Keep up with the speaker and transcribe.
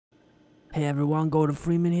Hey everyone, Golden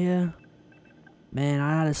Freeman here. Man,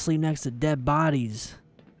 I had to sleep next to dead bodies.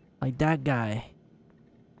 Like that guy.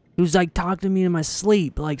 He was like talking to me in my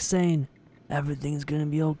sleep, like saying, everything's gonna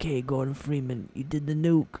be okay, Golden Freeman. You did the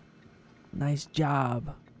nuke. Nice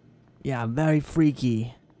job. Yeah, very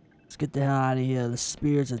freaky. Let's get the hell out of here. The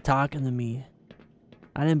spirits are talking to me.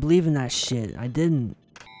 I didn't believe in that shit. I didn't.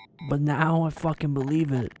 But now I fucking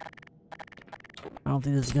believe it. I don't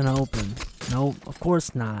think this is gonna open. Nope, of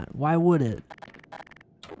course not. Why would it?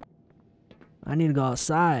 I need to go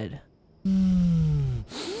outside.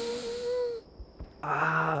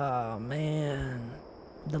 Ah, man.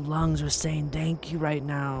 The lungs are saying thank you right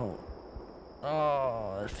now.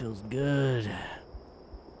 Oh, that feels good.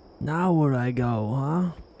 Now where do I go,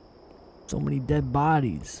 huh? So many dead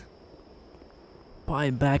bodies.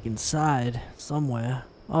 Probably back inside somewhere.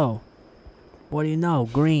 Oh, what do you know?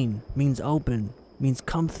 Green means open. Means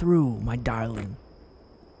come through, my darling.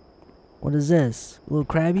 What is this? Little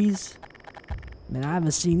crabbies? Man, I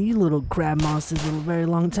haven't seen these little crab monsters in a very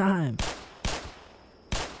long time.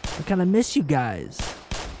 I kinda miss you guys.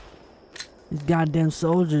 These goddamn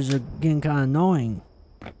soldiers are getting kinda annoying.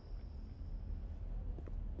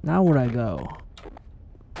 Now where'd I go?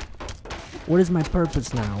 What is my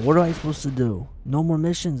purpose now? What am I supposed to do? No more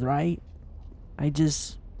missions, right? I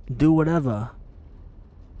just do whatever.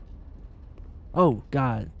 Oh,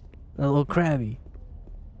 God. A little crabby.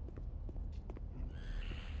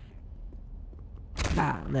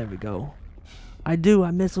 Ah, there we go. I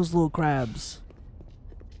miss those little crabs.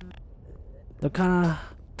 They're kinda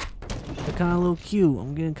a little cute.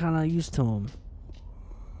 I'm getting kinda used to them.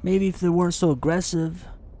 Maybe if they weren't so aggressive,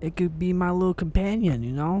 it could be my little companion,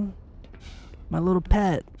 you know? My little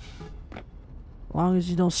pet. As long as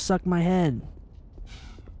you don't suck my head,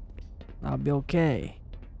 I'll be okay.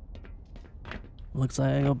 Looks like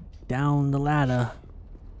I go down the ladder.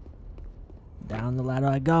 Down the ladder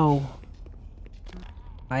I go.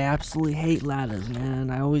 I absolutely hate ladders, man.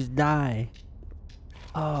 I always die.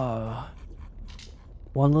 Oh.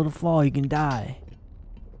 One little fall, you can die.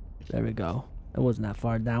 There we go. That wasn't that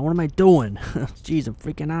far down. What am I doing? Jeez, I'm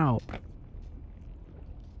freaking out. What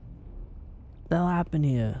the hell happened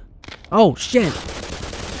here? Oh, shit!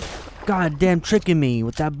 God damn tricking me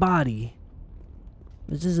with that body.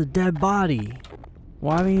 This is a dead body.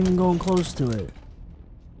 Why am I even going close to it?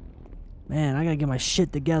 Man, I gotta get my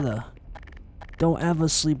shit together. Don't ever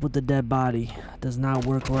sleep with the dead body. It does not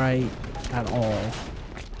work right at all.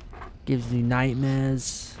 Gives you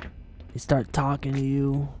nightmares. They start talking to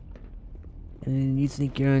you. And then you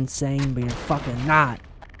think you're insane, but you're fucking not.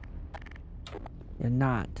 You're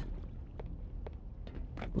not.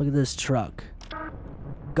 Look at this truck.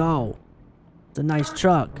 Go. It's a nice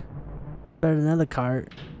truck. Better than the other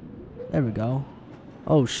cart. There we go.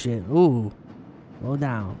 Oh shit. Ooh. Slow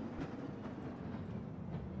down.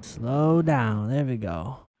 Slow down. There we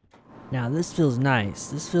go. Now this feels nice.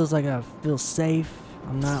 This feels like I feel safe.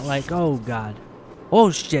 I'm not like, oh god. Oh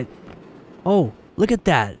shit. Oh, look at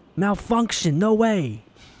that. Malfunction. No way.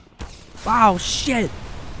 Wow, shit.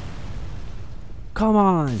 Come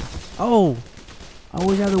on. Oh. I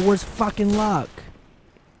always have the worst fucking luck.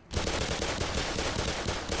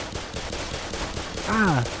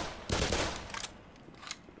 Ah.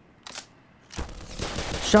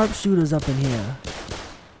 Sharpshooters up in here.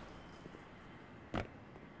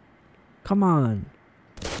 Come on.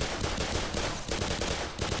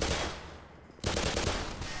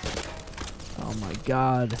 Oh my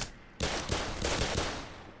god.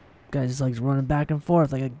 Guy just like running back and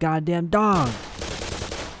forth like a goddamn dog.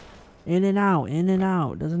 In and out, in and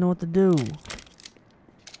out. Doesn't know what to do.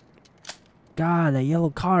 God, that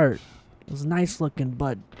yellow cart was nice looking,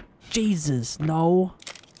 but Jesus, no.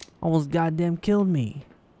 Almost goddamn killed me.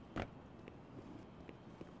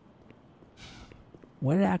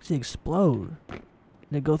 Where did it actually explode? Did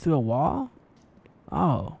it go through a wall?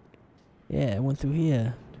 Oh. Yeah, it went through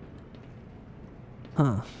here.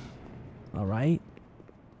 Huh. Alright.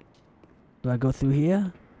 Do I go through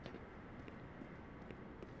here?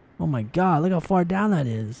 Oh my god, look how far down that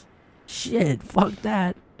is. Shit, fuck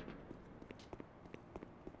that.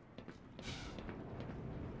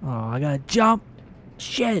 Oh, I gotta jump.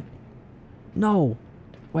 Shit. No.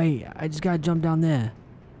 Wait, I just gotta jump down there.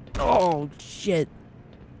 Oh, shit.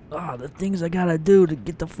 Oh, the things I gotta do to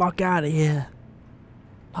get the fuck out of here.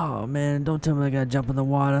 Oh, man, don't tell me I gotta jump in the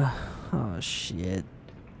water. Oh, shit.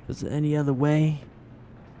 Is there any other way?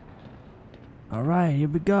 Alright, here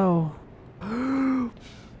we go.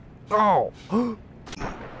 Oh!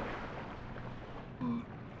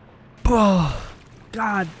 Oh!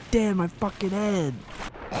 God damn my fucking head!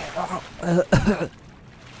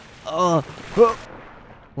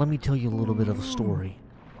 let me tell you a little bit of a story.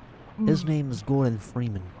 His name is Gordon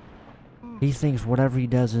Freeman. He thinks whatever he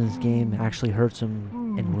does in this game actually hurts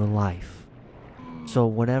him in real life. So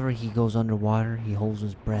whenever he goes underwater, he holds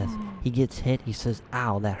his breath. He gets hit, he says,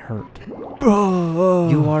 "Ow, that hurt."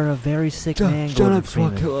 You are a very sick man, Gordon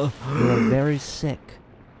Freeman. You are very sick.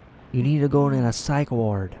 You need to go in a psych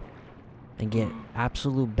ward and get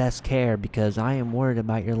absolute best care because I am worried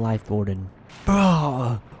about your life, Gordon.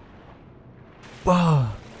 Man,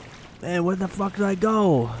 where the fuck did I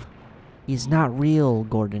go? He's not real,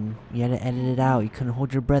 Gordon. You had to edit it out. You couldn't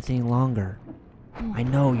hold your breath any longer. I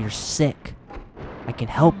know, you're sick. I can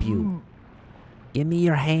help you. Give me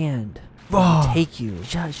your hand. I'll take you.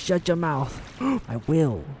 Shut your mouth. I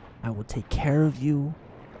will. I will take care of you.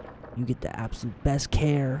 You get the absolute best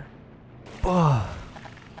care.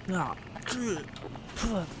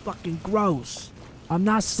 Fucking gross. I'm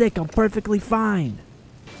not sick. I'm perfectly fine.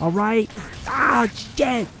 Alright? Ah,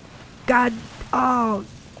 shit. God. Oh,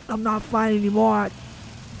 I'm not fine anymore.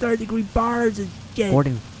 3rd-degree burns and shit.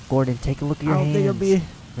 Gordon, take a look at your hands.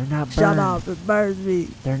 They're not burned. Shut up, it burns me.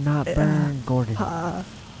 They're not burned, Gordon.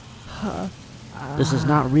 This is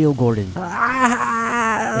not real, Gordon.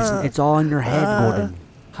 It's all in your head, Gordon.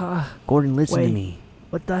 Gordon, listen to me.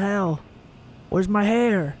 What the hell? Where's my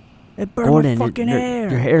hair? It burned Gordon, my fucking hair.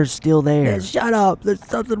 Your hair's still there. Yeah, shut up. There's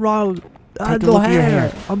something wrong. I have no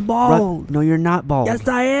hair. I'm bald. No, you're not bald. Yes,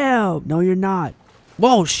 I am. No, you're not.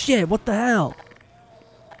 Whoa, shit. What the hell?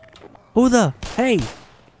 Who the? Hey.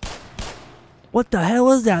 What the hell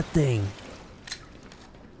is that thing?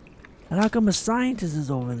 And how come a scientist is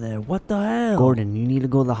over there? What the hell? Gordon, you need to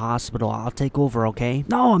go to the hospital. I'll take over, okay?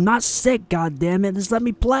 No, I'm not sick, goddammit. Just let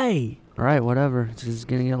me play. Alright, whatever. It's just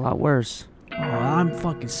gonna get a lot worse. Oh, I'm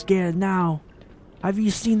fucking scared now. Have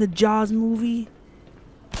you seen the Jaws movie?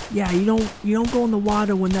 Yeah, you don't go in the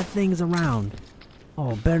water when that thing's around.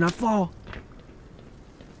 Oh, better not fall.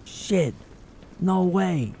 Shit. No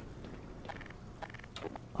way.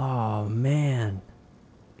 Oh, man.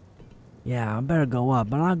 Yeah, I better go up,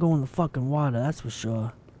 but I'm not going in the fucking water, that's for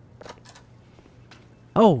sure.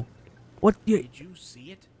 Oh! What? Did you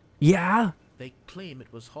see it? Yeah? They claim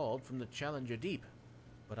it was hauled from the Challenger Deep,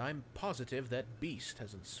 but I'm positive that beast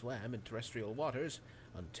hasn't swam in terrestrial waters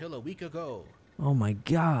until a week ago. Oh my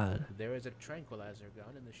god. There is a tranquilizer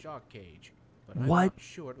gun in the shark cage, but I'm not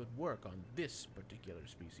sure it would work on this particular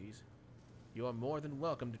species. You are more than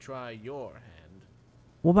welcome to try your hand.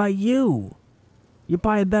 What about you? You're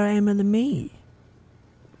probably a better aimer than me.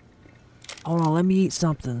 Hold on, let me eat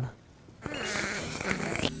something.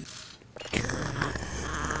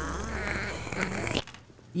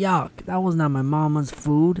 Yuck, that was not my mama's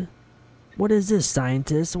food. What is this,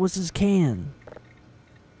 scientist? What's this can?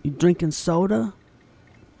 You drinking soda?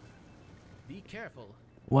 Be careful.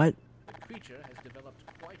 What? The creature has developed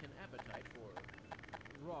quite an appetite for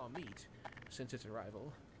raw meat since its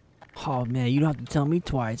arrival. Oh man, you don't have to tell me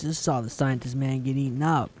twice. I just saw the scientist man get eaten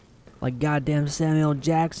up. Like goddamn Samuel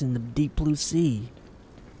Jackson in the Deep Blue Sea.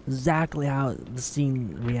 Exactly how the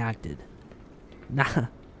scene reacted. Now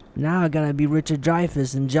I gotta be Richard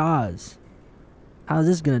Dreyfuss in Jaws. How's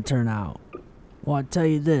this gonna turn out? Well, I'll tell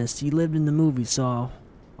you this. He lived in the movie, so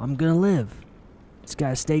I'm gonna live. Just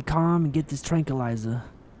gotta stay calm and get this tranquilizer.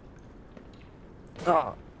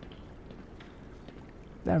 Oh.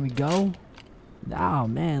 There we go. Oh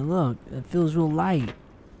man, look, it feels real light.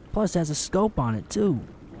 Plus it has a scope on it too.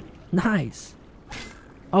 Nice.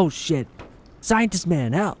 Oh shit. Scientist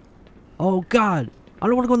man, help. Oh god. I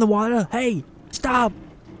don't want to go in the water. Hey, stop.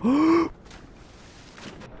 Oh.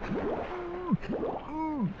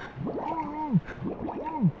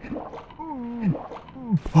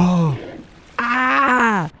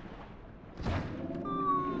 Ah.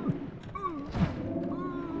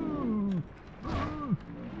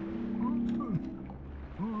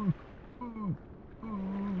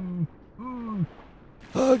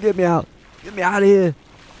 Oh, get me out. Get me out of here.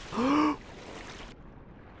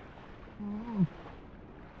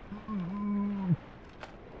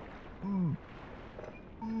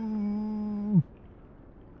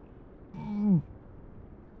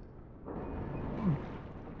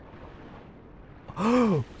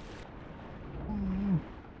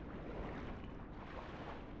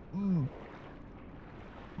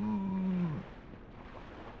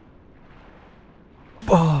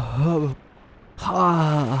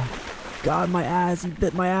 God, my ass, he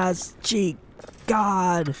bit my ass cheek.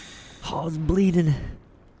 God, oh, it's bleeding.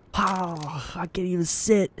 Oh, I can't even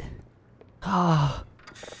sit. Oh,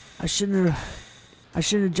 I shouldn't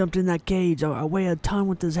have jumped in that cage. I weigh a ton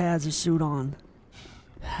with this hazard suit on.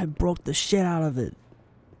 I broke the shit out of it.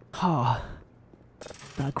 Oh,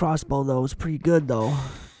 that crossbow though was pretty good though.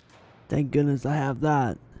 Thank goodness I have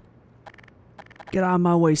that. Get out of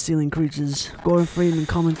my way, ceiling creatures. Gordon Freeman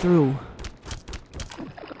coming through.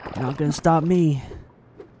 You're not gonna stop me.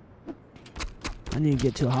 I need to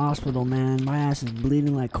get to a hospital, man. My ass is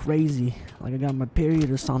bleeding like crazy. Like I got my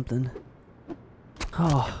period or something.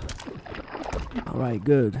 Oh. Alright,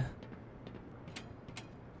 good.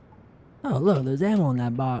 Oh, look, there's ammo in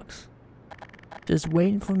that box. Just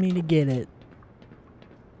waiting for me to get it.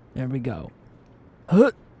 There we go.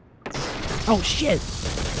 Huh. Oh, shit!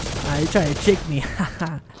 You tried to trick me.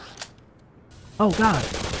 Oh, God.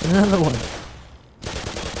 Another one.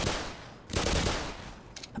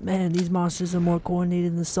 Man, these monsters are more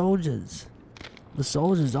coordinated than the soldiers. The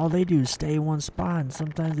soldiers, all they do is stay in one spot, and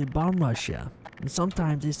sometimes they bomb rush you. And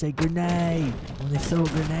sometimes they say grenade when they throw a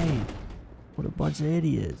grenade. What a bunch of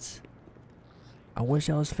idiots. I wish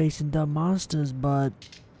I was facing dumb monsters, but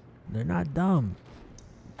they're not dumb.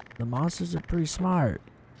 The monsters are pretty smart.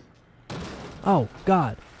 Oh,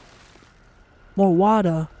 God. More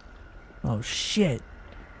water? Oh, shit.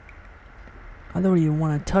 I don't even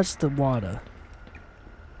want to touch the water.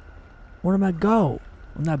 Where am I go?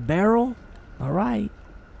 On that barrel? Alright.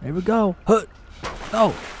 There we go. Huh.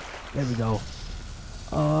 Oh. There we go.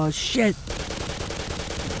 Shit.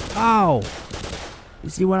 Ow. You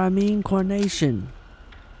see what I mean? Coordination.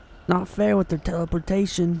 Not fair with their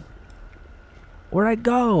teleportation. Where'd I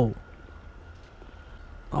go?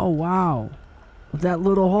 Oh, wow. With that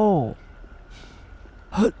little hole.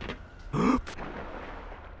 Huh.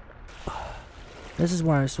 This is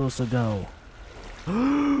where I'm supposed to go.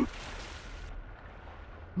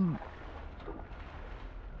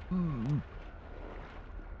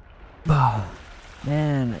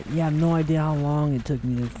 Man, you have no idea how long it took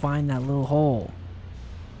me to find that little hole.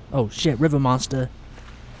 Oh shit, river monster.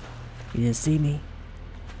 You didn't see me?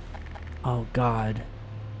 Oh God.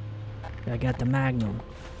 I got the magnum.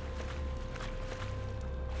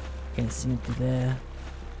 Can't see him through there.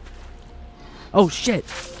 Oh shit!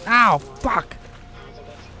 Ow! Fuck!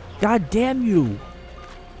 God damn you!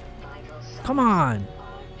 Come on!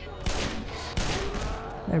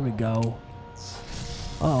 There we go.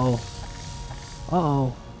 Uh-oh.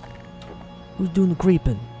 Uh-oh. Who's doing the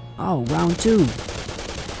creeping? Oh, round 2.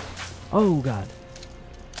 Oh, God.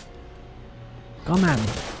 Come at me.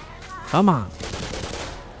 Come on.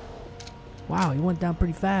 Wow, he went down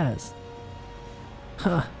pretty fast.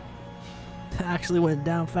 Huh. Actually went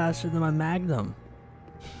down faster than my magnum.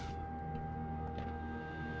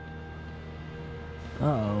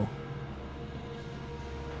 Uh-oh.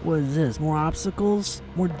 What is this? More obstacles?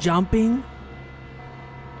 More jumping?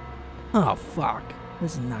 Oh, fuck.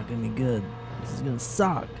 This is not gonna be good. This is gonna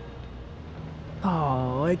suck.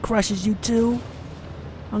 Oh, it crushes you too?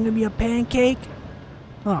 I'm gonna be a pancake?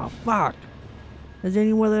 Oh, fuck. Is there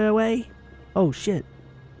any other way? Oh, shit.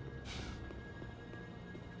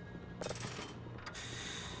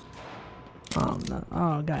 Oh, no.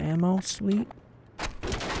 Oh, I got ammo. Sweet.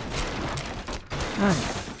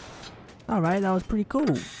 Nice. Alright, that was pretty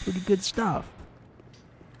cool. Pretty good stuff.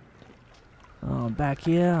 Oh, back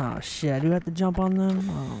here. Oh, shit. I do have to jump on them?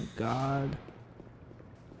 Oh, God.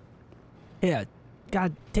 Here.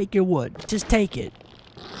 God, take your wood. Just take it.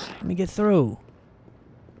 Let me get through.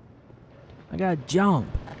 I gotta jump.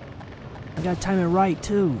 I gotta time it right,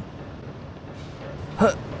 too.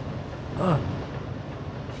 Huh. Huh.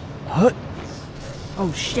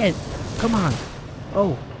 Oh, shit. Come on.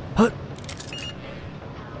 Oh. Huh.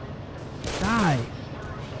 Die.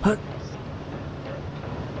 Huh.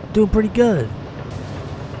 Doing pretty good.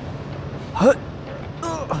 Huh.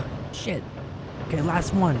 Shit. Okay,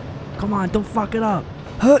 last one. Come on, don't fuck it up.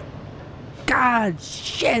 Huh. God,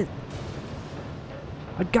 shit.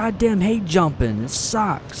 I goddamn hate jumping. It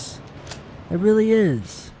sucks. It really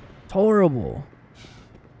is. It's horrible.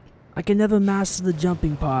 I can never master the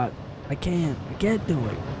jumping part. I can't do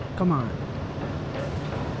it. Come on.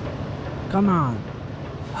 Come on.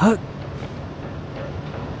 Huh.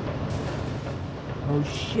 Oh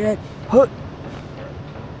shit. Huh.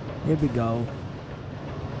 There we go.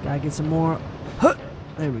 Gotta get some more. Huh.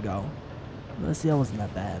 There we go. Let's see, that wasn't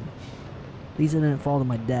that bad. At least I didn't fall to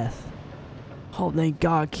my death. Oh, thank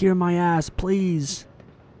God. Cure my ass, please.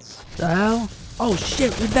 The hell? Oh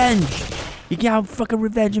shit, revenge. You got fucking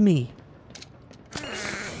revenge of me.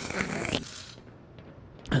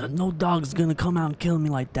 No dog's gonna come out and kill me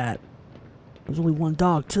like that. There's only one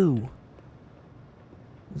dog, too.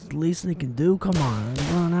 It's the least they can do. Come on, are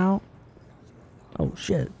they running out? Oh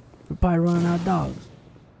shit, we're probably running out of dogs.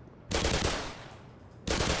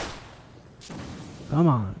 Come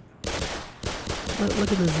on.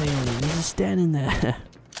 Look at this alien. He's just standing there.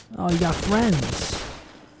 Oh, you got friends.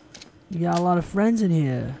 You got a lot of friends in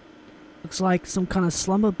here. Looks like some kind of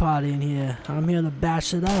slumber party in here. I'm here to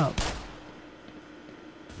bash it up.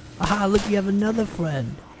 Aha, look, you have another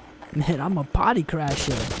friend. Man, I'm a party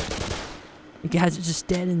crasher. You guys are just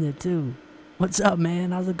standing there too. What's up,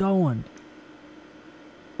 man? How's it going?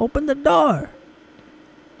 Open the door.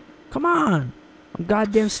 Come on. I'm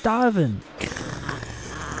goddamn starving.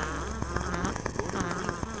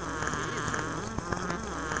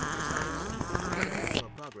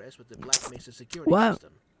 With the Black Mesa security What?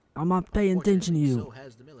 system. I'm not paying attention to you. So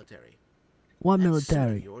has the military. What That suit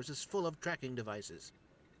military? of yours is full of tracking devices.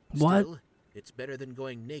 What? Still, it's better than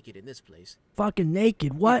going naked in this place. Fucking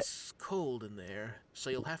naked. What? It's cold in there, so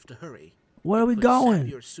you'll have to hurry. Where are we It could sap going?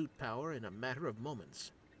 your suit power in a matter of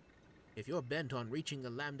moments. If you're bent on reaching the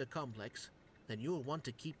Lambda complex, then you'll want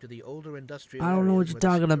to keep to the older industrial I don't know what areas you're where the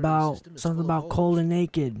talking security about. system is Something full of about cold holes. and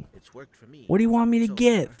naked. It's worked for me. What do you want me to so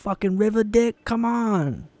get? far. Fucking river dick? Come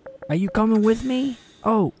on. Are you coming with me?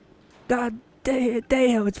 Oh. God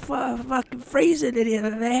damn, it's fucking freezing in here,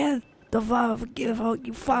 man. The fuck,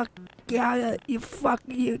 you fuck, yeah, you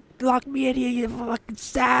lock me in here, you fucking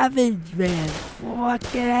savage, man.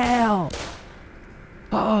 Fucking hell.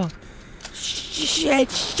 Oh.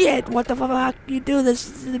 Shit, what the fuck you do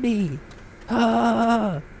this to me?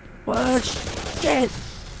 What shit?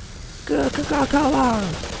 Come on.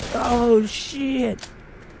 Oh, shit.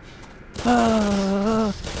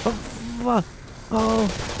 Fuck. Come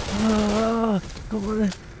on.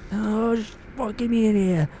 Oh, fucking me in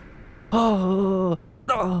here. I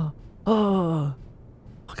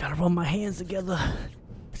gotta rub my hands together.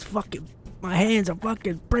 It's fucking, my hands are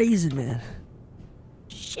fucking brazen, man.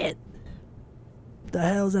 Shit. The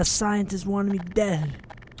hell's that scientist wanting me dead?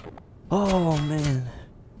 Oh, man.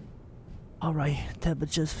 Alright,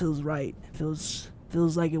 temperature feels right. Feels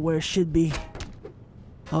like it where it should be.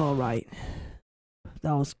 Alright.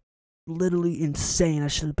 That was literally insane. I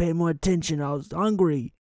should have paid more attention. I was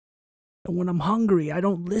hungry. And when I'm hungry, I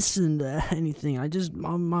don't listen to anything.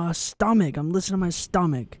 My stomach. I'm listening to my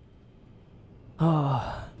stomach.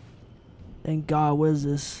 Oh. Thank God. Where's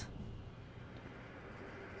this?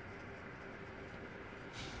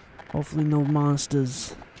 Hopefully no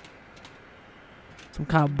monsters. Some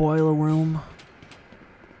kind of boiler room.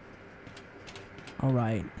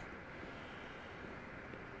 Alright.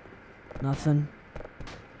 Nothing.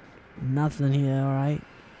 Nothing here, alright?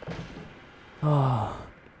 Oh.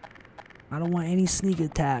 I don't want any sneak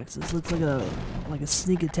attacks. This looks like a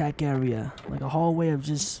sneak attack area. Like a hallway of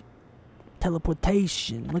just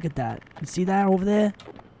teleportation. Look at that. You see that over there?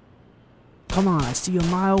 Come on, I see you a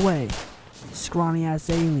mile away. Scrawny ass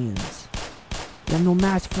aliens. You have no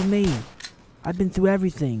match for me. I've been through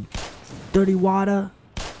everything. Dirty water,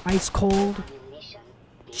 ice cold.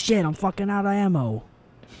 Shit, I'm fucking out of ammo.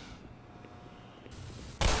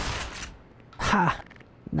 Ha!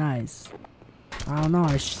 Nice. I don't know,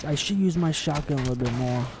 I should use my shotgun a little bit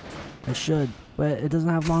more. I should. But it doesn't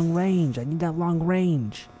have long range. I need that long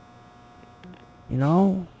range. You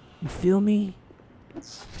know? You feel me?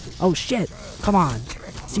 Oh shit! Come on!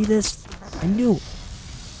 See this? I knew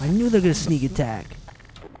they're gonna sneak attack.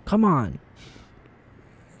 Come on.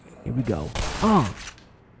 Here we go. Oh!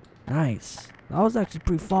 Nice. That was actually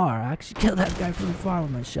pretty far. I actually killed that guy pretty far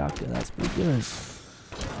with my shotgun. That's pretty good.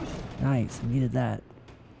 Nice. I needed that.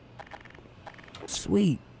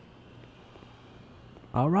 Sweet.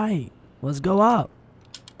 Alright. Let's go up.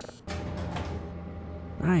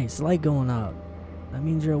 Nice. Light going up. That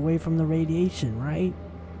means you're away from the radiation, right?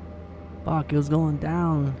 Fuck, it was going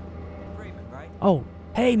down. Freeman, right? Oh,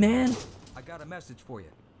 hey man. I got a message for you.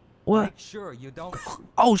 What? Make sure you don't.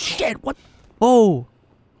 Oh shit, what? Oh.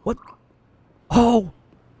 What? Oh.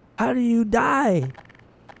 How did you die?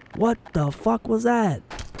 What the fuck was that?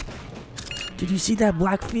 Did you see that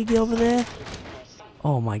black figure over there?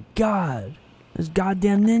 Oh my god. There's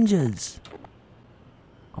goddamn ninjas.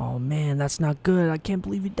 Oh man, that's not good. I can't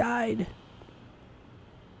believe he died.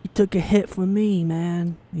 He took a hit from me,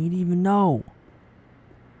 man. He didn't even know.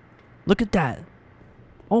 Look at that.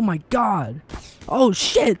 Oh my god. Oh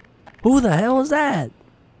shit. Who the hell is that?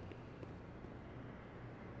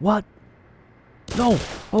 What? No.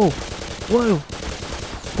 Oh. Whoa.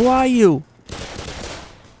 Who are you?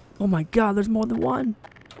 Oh my god, there's more than one.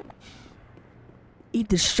 Eat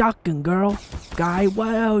the shotgun, girl. Guy,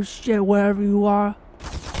 well, shit, wherever you are.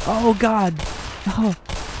 Oh god.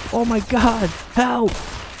 Oh my god. Help.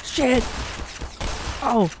 Shit.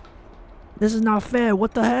 Oh. This is not fair.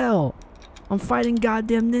 What the hell? I'm fighting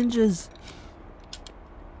goddamn ninjas.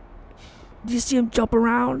 Do you see him jump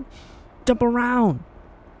around? Jump around.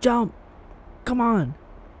 Jump. Come on.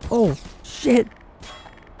 Oh, shit.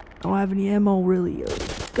 I don't have any ammo, really. Oh,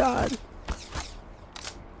 god.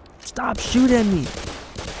 Stop shooting at me.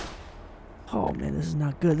 Oh man, this is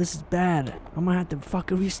not good. This is bad. I'm gonna have to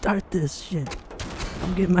fucking restart this shit.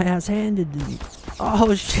 I'm getting my ass handed to me.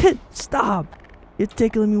 Oh shit, stop. You're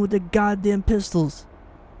tickling me with the goddamn pistols.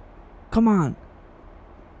 Come on.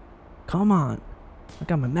 Come on. I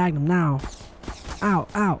got my magnum now. Ow,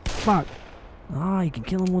 ow, fuck. Oh, you can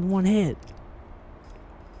kill him with one hit.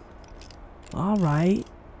 Alright.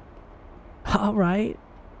 Alright.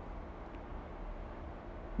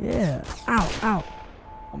 Yeah. Ow, ow.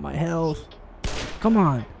 Oh, my health. Come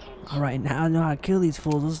on. Alright, now I know how to kill these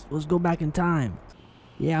fools. Let's go back in time.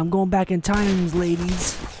 Yeah, I'm going back in time,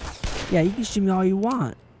 ladies. Yeah, you can shoot me all you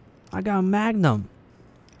want. I got a magnum.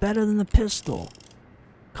 Better than the pistol.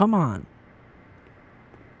 Come on.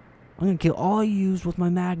 I'm gonna kill all yous with my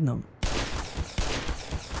magnum.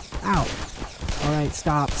 Ow. Alright,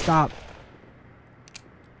 stop, stop.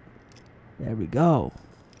 There we go.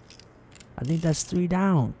 I think that's 3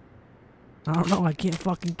 down. I don't know, I can't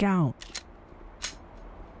fucking count.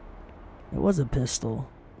 It was a pistol.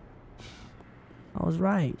 I was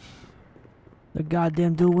right. The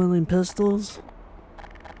goddamn dual-wielding pistols?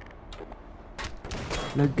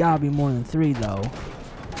 There gotta be more than 3 though.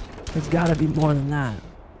 There's gotta be more than that.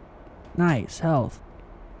 Nice, health.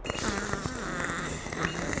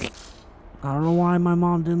 I don't know why my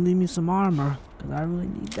mom didn't leave me some armor, because I really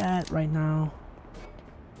need that right now.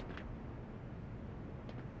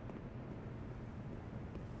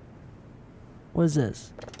 What is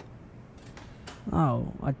this?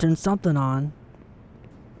 Oh, I turned something on.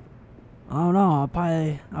 I don't know, I'll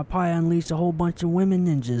probably unleash a whole bunch of women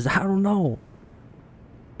ninjas. I don't know.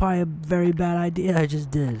 Probably a very bad idea I just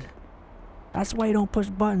did. That's why you don't push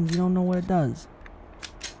buttons, you don't know what it does.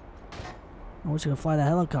 I wish I could fly the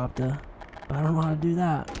helicopter, but I don't know how to do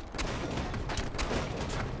that.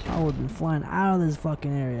 I would have been flying out of this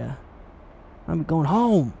fucking area. I'm going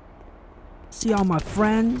home. See all my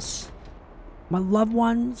friends, my loved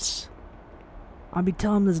ones. I'll be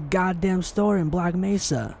telling this goddamn story in Black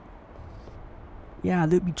Mesa. Yeah,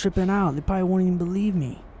 they'd be tripping out. They probably won't even believe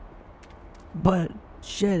me. But,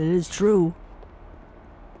 shit, it is true.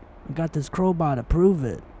 I got this crowbar to prove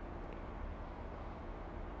it.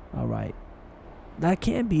 Alright. That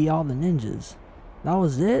can't be all the ninjas. That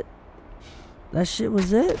was it? That shit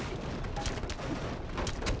was it?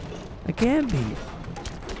 It can't be.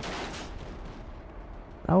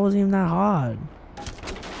 That wasn't even that hard.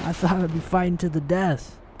 I thought I'd be fighting to the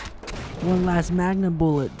death. One last magnum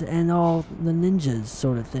bullet to end all the ninjas,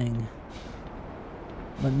 sort of thing.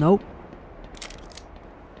 But nope.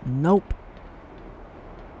 Nope.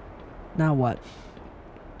 Now what?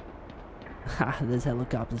 Ha, this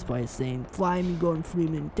helicopter's probably saying, "Fly me, Gordon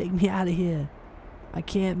Freeman. Take me out of here." I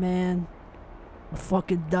can't, man. I'm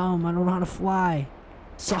fucking dumb. I don't know how to fly.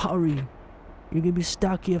 Sorry. You're gonna be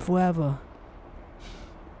stuck here forever.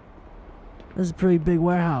 This is a pretty big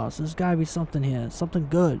warehouse. There's gotta be something here. Something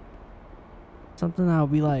good. Something I'll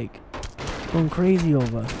be like going crazy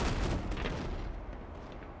over.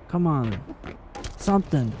 Come on.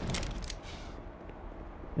 Something.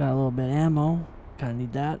 Got a little bit of ammo. Kinda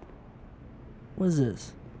need that. What is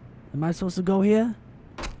this? Am I supposed to go here?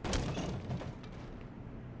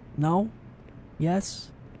 No? Yes?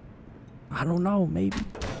 I don't know. Maybe.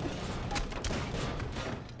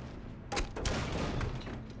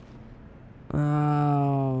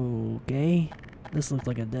 Okay. This looks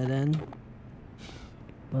like a dead end.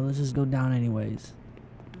 But let's just go down anyways.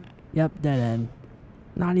 Yep, dead end.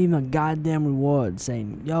 Not even a goddamn reward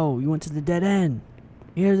saying, "Yo, you went to the dead end.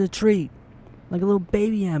 Here's a treat." Like a little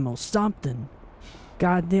baby ammo, something.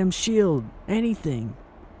 Goddamn shield, anything.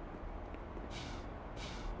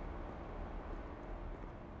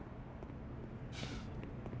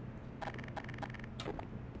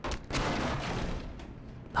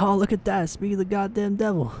 Oh, look at that. Speak of the goddamn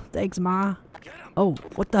devil. Thanks, Ma. Oh,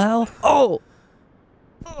 what the hell? Oh!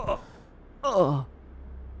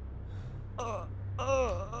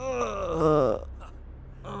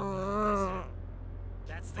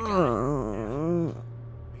 That's the guy.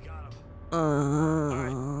 We got him.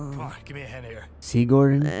 Alright, come on, give me a hand here. See,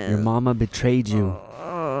 Gordon? Your mama betrayed you.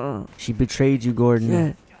 She betrayed you,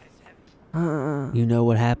 Gordon. You know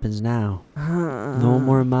what happens now. No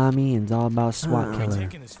more mommy, and it's all about SWAT killer.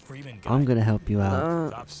 Taking this Freeman guy. I'm gonna help you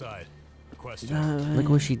out. Top side. Question. Look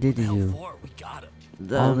what she did to you. We got him.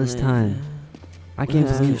 All this time. I can't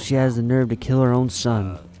believe she has the nerve to kill her own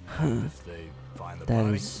son. If they find the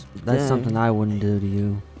body, That's something I wouldn't do to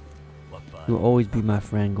you. what body? You'll always be my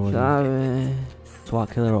friend, Gordon.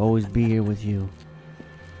 SWAT killer will always be here with you.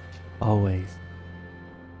 Always.